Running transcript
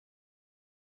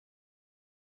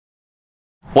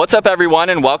What's up everyone,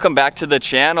 and welcome back to the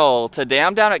channel. Today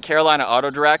I'm down at Carolina Auto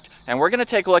Direct and we're going to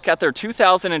take a look at their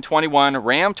 2021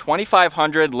 Ram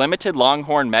 2500 Limited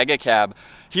Longhorn Mega Cab.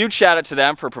 Huge shout out to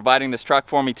them for providing this truck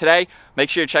for me today. Make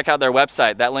sure you check out their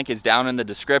website. That link is down in the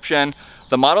description.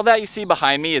 The model that you see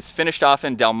behind me is finished off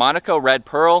in Delmonico Red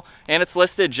Pearl and it's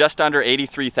listed just under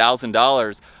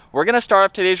 $83,000. We're going to start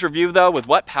off today's review though with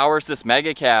what powers this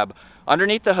Mega Cab.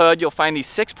 Underneath the hood, you'll find the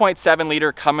 6.7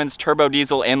 liter Cummins turbo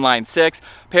diesel inline 6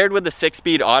 paired with the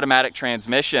 6-speed automatic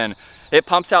transmission. It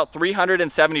pumps out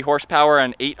 370 horsepower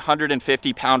and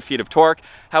 850 pound-feet of torque.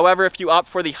 However, if you opt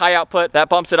for the high output, that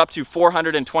bumps it up to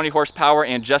 420 horsepower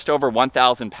and just over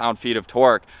 1,000 pound-feet of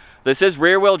torque. This is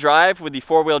rear-wheel drive with the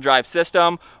 4-wheel drive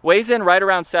system, weighs in right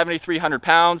around 7,300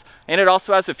 pounds, and it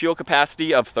also has a fuel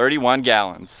capacity of 31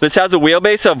 gallons. This has a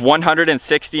wheelbase of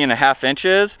 160.5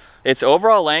 inches. Its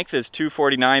overall length is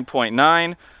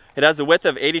 249.9. It has a width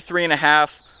of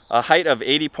 83.5, a height of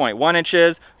 80.1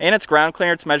 inches, and its ground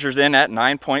clearance measures in at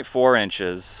 9.4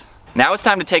 inches. Now it's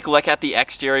time to take a look at the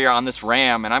exterior on this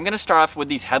Ram, and I'm going to start off with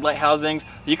these headlight housings.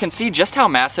 You can see just how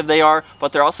massive they are,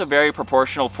 but they're also very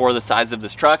proportional for the size of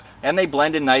this truck, and they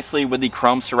blend in nicely with the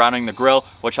chrome surrounding the grille,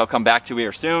 which I'll come back to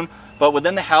here soon. But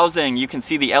within the housing, you can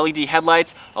see the LED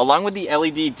headlights along with the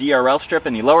LED DRL strip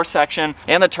in the lower section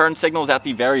and the turn signals at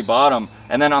the very bottom.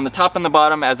 And then on the top and the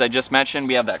bottom, as I just mentioned,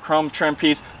 we have that chrome trim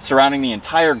piece surrounding the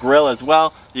entire grille as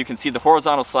well. You can see the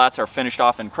horizontal slats are finished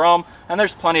off in chrome, and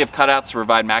there's plenty of cutouts to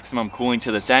provide maximum cooling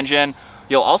to this engine.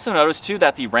 You'll also notice too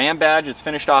that the Ram badge is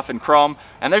finished off in chrome,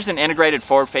 and there's an integrated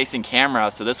forward-facing camera,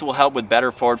 so this will help with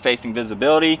better forward-facing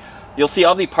visibility. You'll see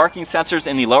all the parking sensors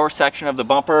in the lower section of the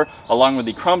bumper, along with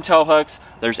the chrome tow hooks.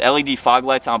 There's LED fog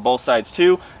lights on both sides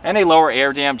too, and a lower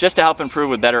air dam just to help improve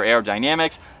with better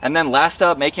aerodynamics. And then last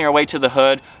up, making our way to the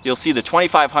hood, you'll see the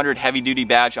 2500 heavy-duty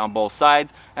badge on both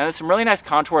sides, and there's some really nice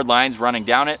contoured lines running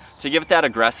down it to give it that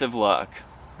aggressive look.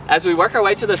 As we work our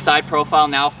way to the side profile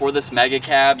now for this Mega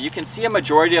Cab, you can see a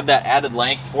majority of that added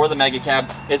length for the Mega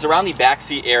Cab is around the back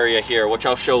seat area here, which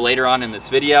I'll show later on in this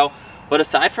video. But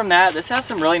aside from that, this has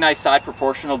some really nice side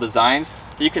proportional designs.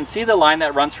 You can see the line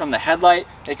that runs from the headlight.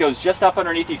 It goes just up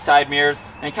underneath these side mirrors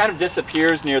and kind of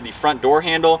disappears near the front door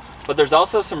handle. But there's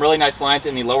also some really nice lines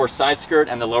in the lower side skirt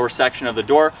and the lower section of the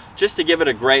door just to give it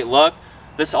a great look.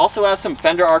 This also has some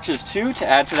fender arches too to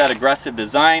add to that aggressive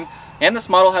design. And this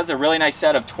model has a really nice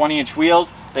set of 20-inch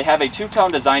wheels. They have a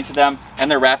two-tone design to them,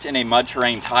 and they're wrapped in a mud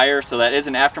terrain tire, so that is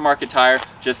an aftermarket tire,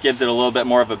 just gives it a little bit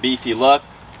more of a beefy look.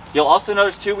 You'll also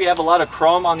notice too, we have a lot of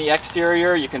chrome on the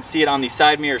exterior. You can see it on the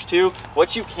side mirrors too,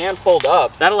 which you can fold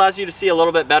up. That allows you to see a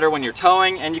little bit better when you're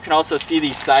towing, and you can also see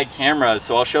these side cameras,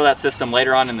 so I'll show that system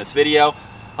later on in this video.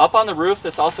 Up on the roof,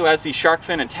 this also has the shark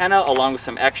fin antenna along with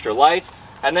some extra lights.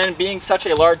 And then being such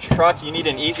a large truck, you need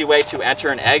an easy way to enter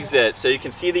and exit. So you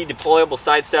can see the deployable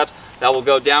side steps that will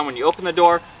go down when you open the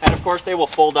door. And of course, they will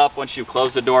fold up once you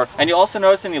close the door. And you'll also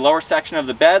notice in the lower section of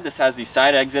the bed, this has the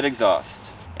side exit exhaust.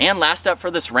 And last up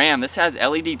for this Ram, this has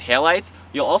LED taillights.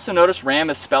 You'll also notice Ram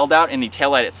is spelled out in the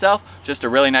taillight itself. Just a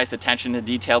really nice attention to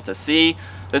detail to see.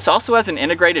 This also has an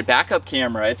integrated backup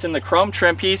camera. It's in the chrome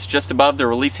trim piece just above the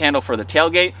release handle for the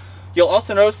tailgate. You'll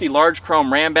also notice the large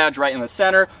chrome Ram badge right in the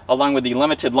center, along with the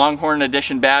Limited Longhorn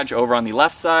Edition badge over on the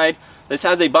left side. This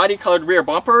has a body-colored rear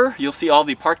bumper. You'll see all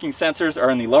the parking sensors are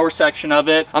in the lower section of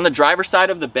it. On the driver's side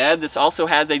of the bed, this also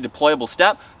has a deployable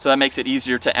step, so that makes it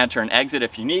easier to enter and exit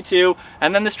if you need to.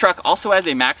 And then this truck also has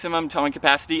a maximum towing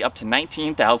capacity up to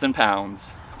 19,000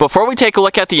 pounds. Before we take a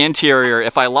look at the interior,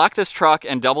 if I lock this truck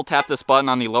and double tap this button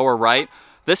on the lower right,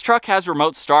 this truck has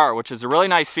remote start, which is a really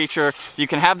nice feature. You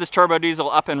can have this turbo diesel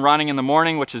up and running in the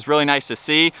morning, which is really nice to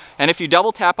see. And if you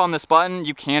double tap on this button,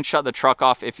 you can shut the truck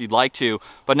off if you'd like to.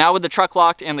 But now with the truck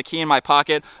locked and the key in my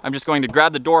pocket, I'm just going to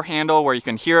grab the door handle where you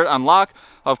can hear it unlock.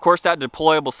 Of course, that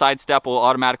deployable side step will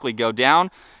automatically go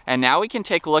down. And now we can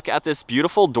take a look at this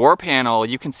beautiful door panel.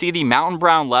 You can see the mountain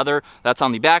brown leather that's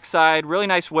on the back side, really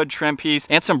nice wood trim piece,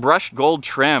 and some brushed gold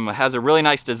trim. It has a really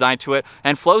nice design to it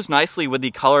and flows nicely with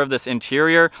the color of this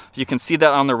interior. You can see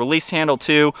that on the release handle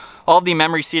too. All of the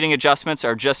memory seating adjustments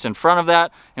are just in front of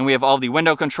that, and we have all the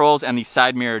window controls and the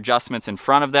side mirror adjustments in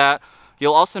front of that.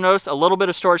 You'll also notice a little bit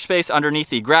of storage space underneath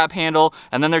the grab handle,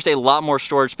 and then there's a lot more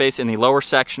storage space in the lower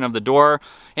section of the door.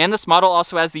 And this model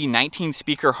also has the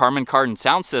 19-speaker Harman Kardon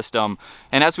sound system.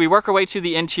 And as we work our way to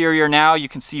the interior now, you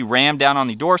can see Ram down on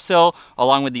the door sill,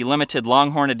 along with the Limited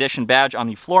Longhorn Edition badge on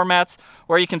the floor mats,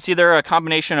 where you can see they're a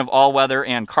combination of all-weather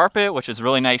and carpet, which is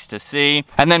really nice to see.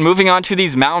 And then moving on to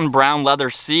these mountain brown leather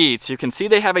seats, you can see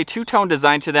they have a two-tone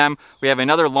design to them. We have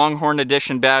another Longhorn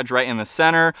Edition badge right in the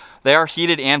center. They are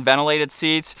heated and ventilated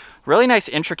ventilated seats. Really nice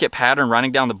intricate pattern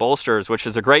running down the bolsters, which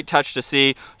is a great touch to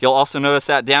see. You'll also notice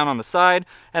that down on the side,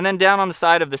 and then down on the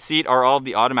side of the seat are all of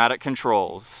the automatic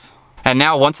controls. And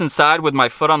now once inside with my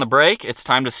foot on the brake, it's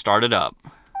time to start it up.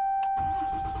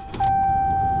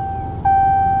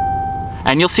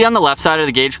 And you'll see on the left side of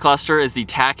the gauge cluster is the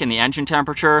tach and the engine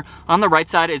temperature. On the right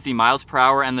side is the miles per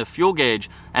hour and the fuel gauge.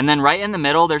 And then right in the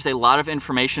middle, there's a lot of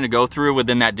information to go through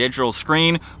within that digital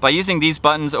screen by using these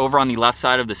buttons over on the left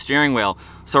side of the steering wheel.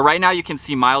 So right now you can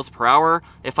see miles per hour.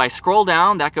 If I scroll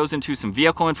down, that goes into some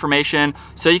vehicle information.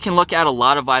 So you can look at a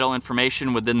lot of vital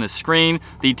information within the screen.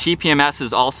 The TPMS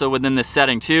is also within this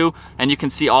setting too. And you can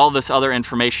see all this other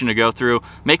information to go through.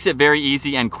 Makes it very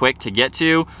easy and quick to get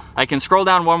to. I can scroll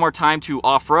down one more time to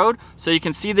off-road. So you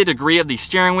can see the degree of the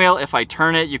steering wheel. If I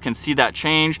turn it, you can see that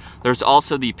change. There's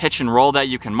also the pitch and roll that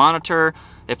you can monitor.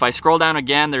 If I scroll down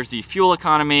again, there's the fuel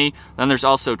economy. Then there's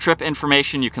also trip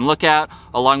information you can look at,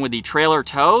 along with the trailer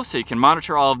tow. So you can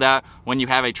monitor all of that when you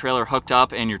have a trailer hooked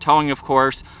up and you're towing, of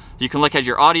course. You can look at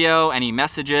your audio, any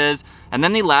messages, and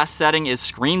then the last setting is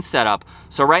screen setup.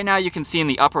 So right now you can see in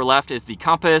the upper left is the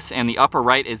compass and the upper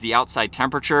right is the outside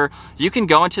temperature. You can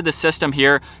go into the system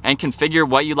here and configure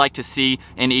what you'd like to see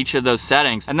in each of those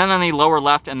settings. And then on the lower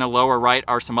left and the lower right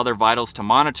are some other vitals to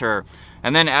monitor.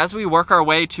 And then as we work our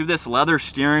way to this leather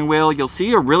steering wheel, you'll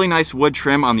see a really nice wood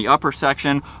trim on the upper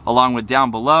section along with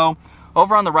down below.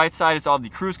 Over on the right side is all the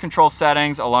cruise control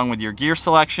settings along with your gear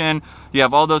selection. You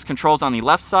have all those controls on the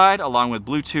left side along with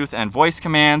Bluetooth and voice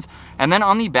commands. And then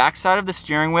on the back side of the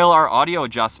steering wheel are audio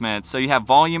adjustments. So you have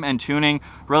volume and tuning,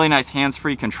 really nice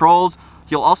hands-free controls.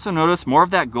 You'll also notice more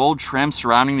of that gold trim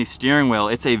surrounding the steering wheel.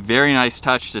 It's a very nice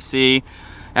touch to see.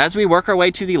 As we work our way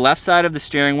to the left side of the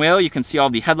steering wheel, you can see all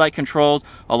the headlight controls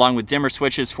along with dimmer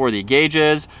switches for the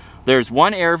gauges. There's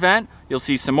one air vent. You'll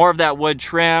see some more of that wood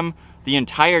trim. The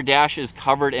entire dash is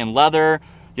covered in leather.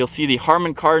 You'll see the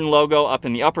Harman Kardon logo up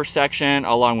in the upper section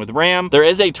along with RAM. There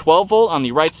is a 12 volt on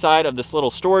the right side of this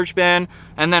little storage bin.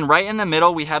 And then right in the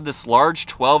middle, we have this large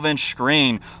 12-inch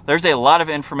screen. There's a lot of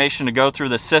information to go through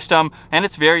the system, and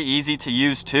it's very easy to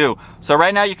use too. So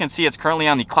right now you can see it's currently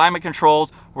on the climate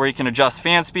controls, where you can adjust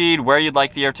fan speed, where you'd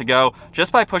like the air to go,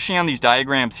 just by pushing on these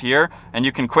diagrams here. And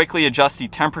you can quickly adjust the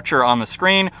temperature on the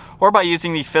screen, or by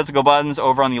using the physical buttons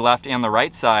over on the left and the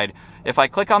right side. If I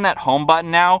click on that home button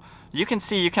now, you can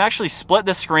see you can actually split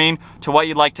the screen to what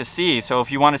you'd like to see. So if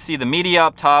you want to see the media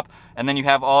up top and then you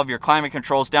have all of your climate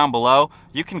controls down below,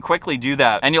 you can quickly do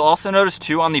that. And you'll also notice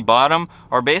too on the bottom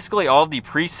are basically all of the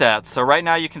presets. So right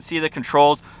now you can see the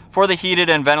controls for the heated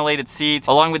and ventilated seats.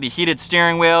 Along with the heated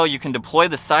steering wheel, you can deploy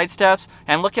the side steps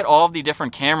and look at all of the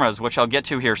different cameras, which I'll get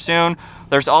to here soon.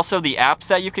 There's also the apps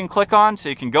that you can click on, so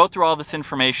you can go through all this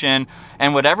information,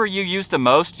 and whatever you use the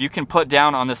most, you can put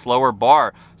down on this lower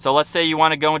bar. So let's say you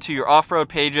want to go into your off-road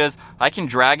pages, I can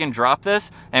drag and drop this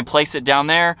and place it down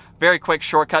there. Very quick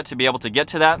shortcut to be able to get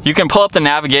to that. You can pull up the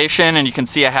navigation and you can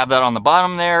see I have that on the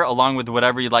bottom there, along with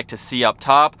whatever you'd like to see up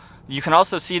top. You can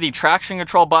also see the traction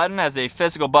control button as a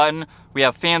physical button. We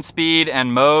have fan speed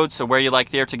and mode, so where you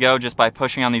like the air to go just by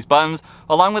pushing on these buttons,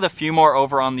 along with a few more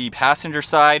over on the passenger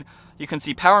side. You can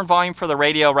see power and volume for the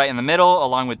radio right in the middle,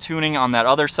 along with tuning on that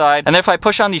other side. And then if I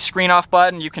push on the screen off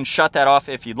button, you can shut that off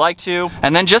if you'd like to.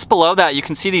 And then just below that, you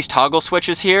can see these toggle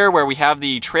switches here where we have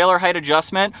the trailer height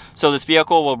adjustment. So this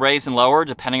vehicle will raise and lower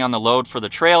depending on the load for the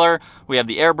trailer. We have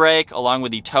the air brake along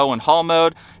with the tow and haul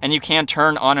mode, and you can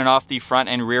turn on and off the front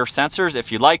and rear sensors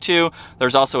if you'd like to.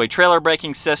 There's also a trailer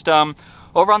braking system.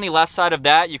 Over on the left side of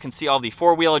that, you can see all the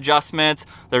four-wheel adjustments.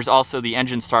 There's also the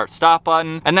engine start-stop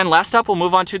button. And then last up, we'll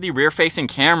move on to the rear-facing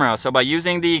camera. So by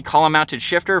using the column-mounted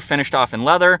shifter finished off in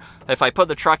leather, if I put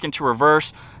the truck into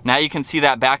reverse, now you can see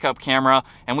that backup camera,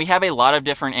 and we have a lot of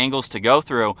different angles to go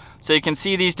through. So you can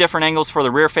see these different angles for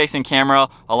the rear-facing camera,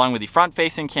 along with the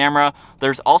front-facing camera.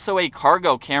 There's also a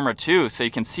cargo camera too, so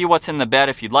you can see what's in the bed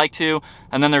if you'd like to.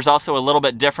 And then there's also a little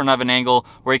bit different of an angle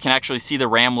where you can actually see the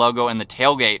Ram logo in the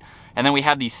tailgate. And then we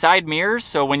have these side mirrors,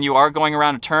 so when you are going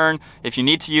around a turn, if you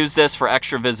need to use this for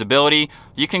extra visibility,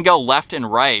 you can go left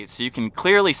and right, so you can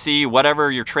clearly see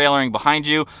whatever you're trailering behind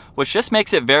you, which just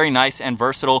makes it very nice and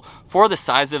versatile for the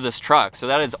size of this truck. So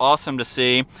that is awesome to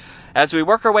see. As we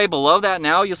work our way below that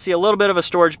now, you'll see a little bit of a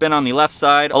storage bin on the left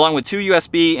side, along with 2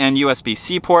 USB and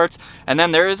USB-C ports. And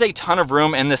then there is a ton of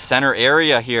room in the center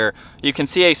area here. You can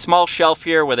see a small shelf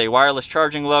here with a wireless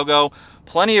charging logo.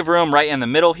 Plenty of room right in the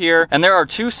middle here. And there are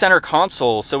 2 center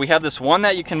consoles. So we have this one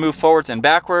that you can move forwards and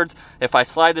backwards. If I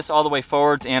slide this all the way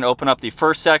forwards and open up the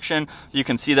first section, you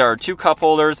can see there are 2 cup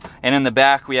holders. And in the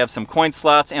back, we have some coin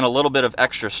slots and a little bit of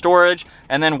extra storage.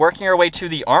 And then working our way to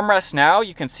the armrest now,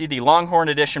 you can see the Longhorn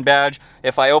Edition badge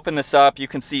If I open this up, you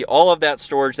can see all of that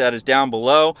storage that is down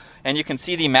below, and you can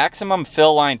see the maximum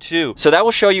fill line too. So that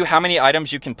will show you how many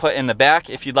items you can put in the back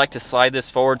if you'd like to slide this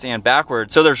forwards and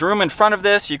backwards. So there's room in front of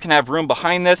this, you can have room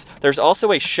behind this. There's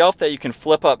also a shelf that you can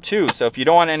flip up too. So if you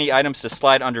don't want any items to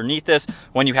slide underneath this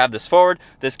when you have this forward,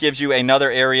 this gives you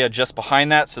another area just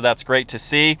behind that, so that's great to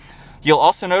see. You'll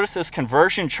also notice this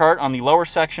conversion chart on the lower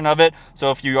section of it. So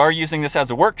if you are using this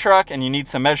as a work truck and you need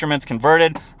some measurements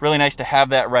converted, really nice to have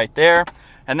that right there.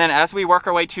 And then as we work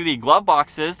our way to the glove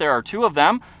boxes, there are 2 of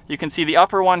them. You can see the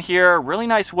upper one here, really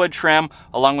nice wood trim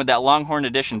along with that Longhorn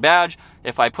Edition badge.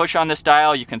 If I push on this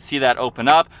dial, you can see that open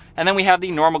up. And then we have the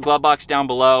normal glove box down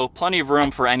below, plenty of room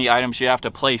for any items you have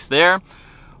to place there.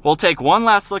 We'll take one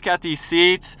last look at these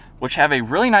seats, which have a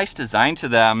really nice design to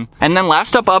them. And then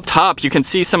last up top, you can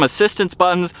see some assistance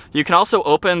buttons. You can also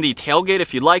open the tailgate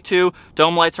if you'd like to.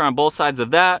 Dome lights are on both sides of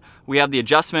that. We have the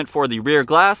adjustment for the rear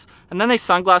glass, and then a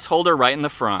sunglass holder right in the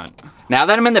front. Now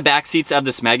that I'm in the back seats of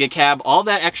this Mega Cab, all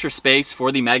that extra space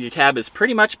for the Mega Cab is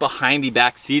pretty much behind the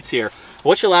back seats here,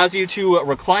 which allows you to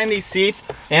recline these seats.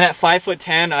 And at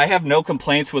 5'10", I have no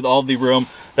complaints with all of the room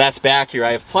that's back here.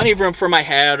 I have plenty of room for my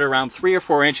head, around 3 or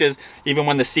 4 inches, even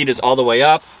when the seat is all the way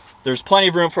up. There's plenty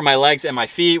of room for my legs and my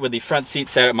feet with the front seat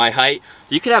set at my height.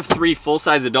 You could have 3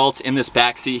 full-size adults in this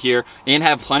back seat here and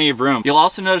have plenty of room. You'll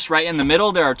also notice right in the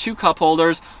middle there are 2 cup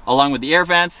holders along with the air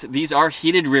vents. These are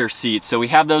heated rear seats, so we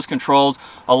have those controls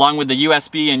along with the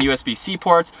USB and USB-C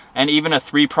ports, and even a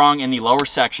 3-prong in the lower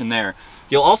section there.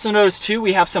 You'll also notice too,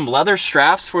 we have some leather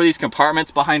straps for these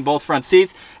compartments behind both front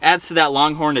seats. Adds to that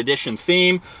Longhorn Edition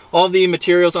theme. All the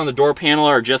materials on the door panel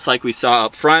are just like we saw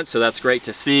up front, so that's great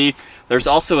to see. There's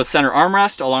also a center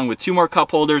armrest along with 2 more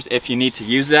cup holders if you need to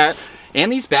use that. And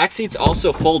these back seats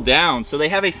also fold down, so they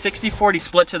have a 60-40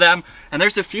 split to them, and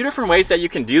there's a few different ways that you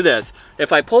can do this.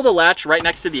 If I pull the latch right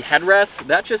next to the headrest,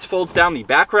 that just folds down the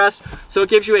backrest, so it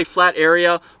gives you a flat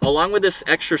area along with this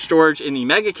extra storage in the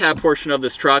Mega Cab portion of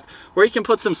this truck where you can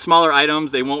put some smaller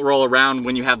items. They won't roll around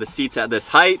when you have the seats at this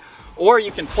height. Or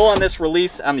you can pull on this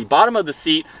release on the bottom of the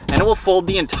seat and it will fold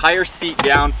the entire seat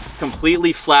down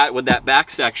completely flat with that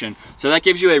back section. So that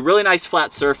gives you a really nice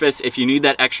flat surface if you need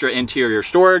that extra interior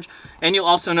storage. And you'll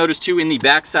also notice too, in the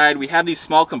back side, we have these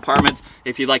small compartments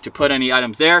if you'd like to put any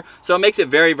items there. So it makes it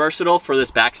very versatile for this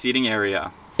back seating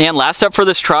area. And last up for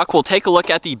this truck, we'll take a look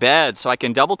at the bed. So I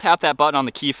can double tap that button on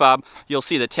the key fob. You'll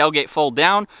see the tailgate fold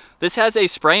down. This has a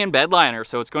spray and bed liner,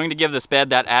 so it's going to give this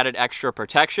bed that added extra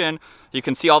protection. You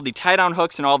can see all the tie-down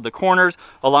hooks in all of the corners,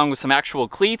 along with some actual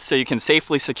cleats, so you can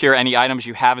safely secure any items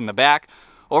you have in the back.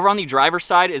 Over on the driver's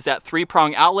side is that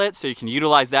 3-prong outlet, so you can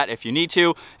utilize that if you need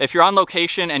to. If you're on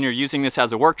location and you're using this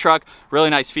as a work truck, really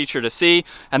nice feature to see.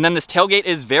 And then this tailgate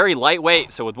is very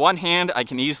lightweight, so with one hand, I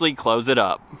can easily close it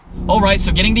up. All right,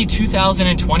 so getting the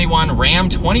 2021 Ram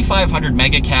 2500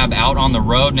 Mega Cab out on the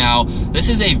road now. This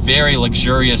is a very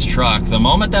luxurious truck. The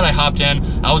moment that I hopped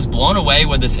in, I was blown away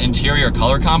with this interior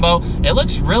color combo. It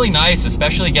looks really nice,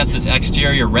 especially against this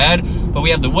exterior red, but we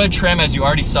have the wood trim, as you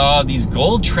already saw, these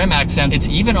gold trim accents. It's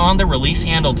even on the release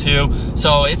handle too,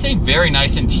 so it's a very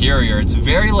nice interior. It's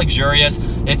very luxurious.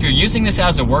 If you're using this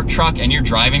as a work truck and you're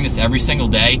driving this every single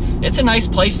day, it's a nice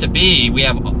place to be. We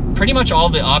have pretty much all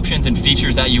the options and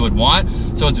features that you would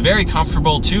want, so it's very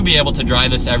comfortable to be able to drive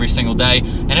this every single day,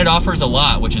 and it offers a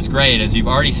lot, which is great, as you've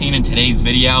already seen in today's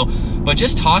video. But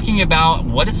just talking about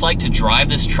what it's like to drive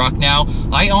this truck now,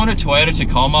 I own a Toyota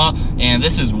Tacoma, and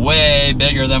this is way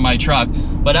bigger than my truck,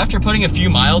 but after putting a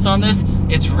few miles on this,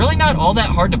 it's really not all that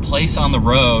hard to place on the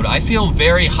road. I feel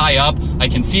very high up. I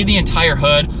can see the entire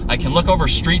hood. I can look over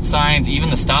street signs, even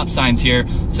the stop signs here,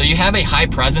 so you have a high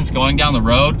presence going down the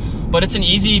road. But it's an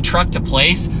easy truck to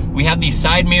place. We have these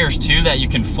side mirrors too that you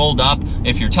can fold up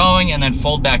if you're towing and then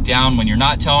fold back down when you're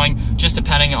not towing, just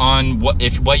depending on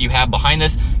what you have behind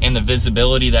this and the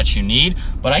visibility that you need.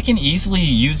 But I can easily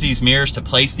use these mirrors to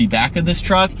place the back of this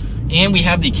truck. And we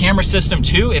have the camera system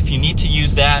too if you need to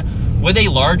use that. With a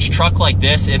large truck like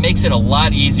this, it makes it a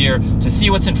lot easier to see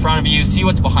what's in front of you, see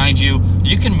what's behind you.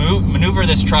 You can maneuver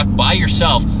this truck by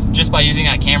yourself just by using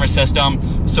that camera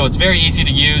system. So it's very easy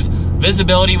to use.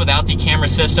 Visibility without the camera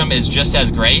system is just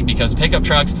as great because pickup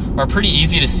trucks are pretty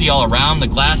easy to see all around. The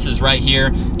glass is right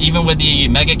here. Even with the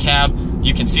Mega Cab,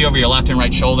 you can see over your left and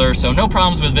right shoulder. So no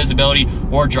problems with visibility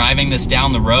or driving this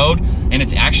down the road. And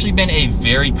it's actually been a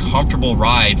very comfortable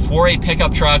ride. For a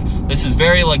pickup truck, this is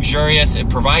very luxurious. It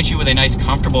provides you with a nice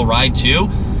comfortable ride too.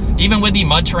 Even with the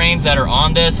mud terrains that are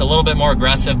on this, a little bit more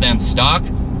aggressive than stock.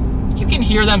 You can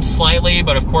hear them slightly,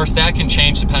 but of course that can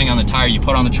change depending on the tire you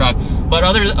put on the truck. But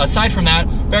aside from that,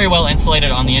 very well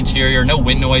insulated on the interior, no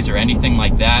wind noise or anything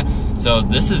like that. So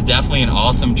this is definitely an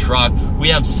awesome truck. We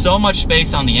have so much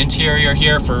space on the interior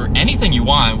here for anything you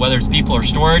want, whether it's people or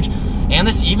storage. And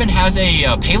this even has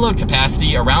a payload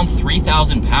capacity around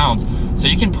 3,000 pounds. So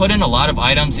you can put in a lot of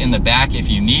items in the back if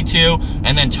you need to,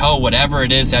 and then tow whatever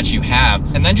it is that you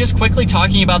have. And then just quickly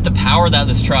talking about the power that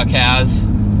this truck has,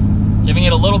 giving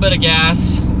it a little bit of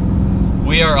gas.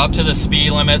 We are up to the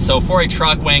speed limit, so for a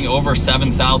truck weighing over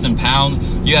 7,000 pounds,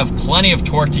 you have plenty of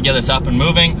torque to get this up and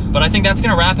moving. But I think that's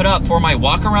gonna wrap it up for my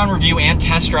walk-around review and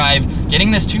test drive,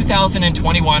 getting this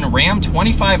 2021 Ram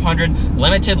 2500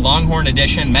 Limited Longhorn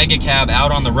Edition Mega Cab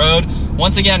out on the road.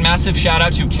 Once again, massive shout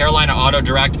out to Carolina Auto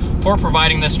Direct for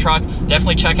providing this truck.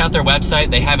 Definitely check out their website.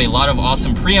 They have a lot of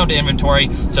awesome pre-owned inventory,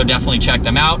 so definitely check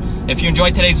them out. If you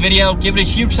enjoyed today's video, give it a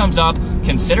huge thumbs up.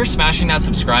 Consider smashing that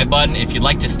subscribe button if you'd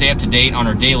like to stay up to date on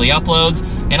our daily uploads,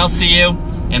 and I'll see you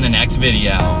in the next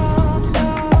video.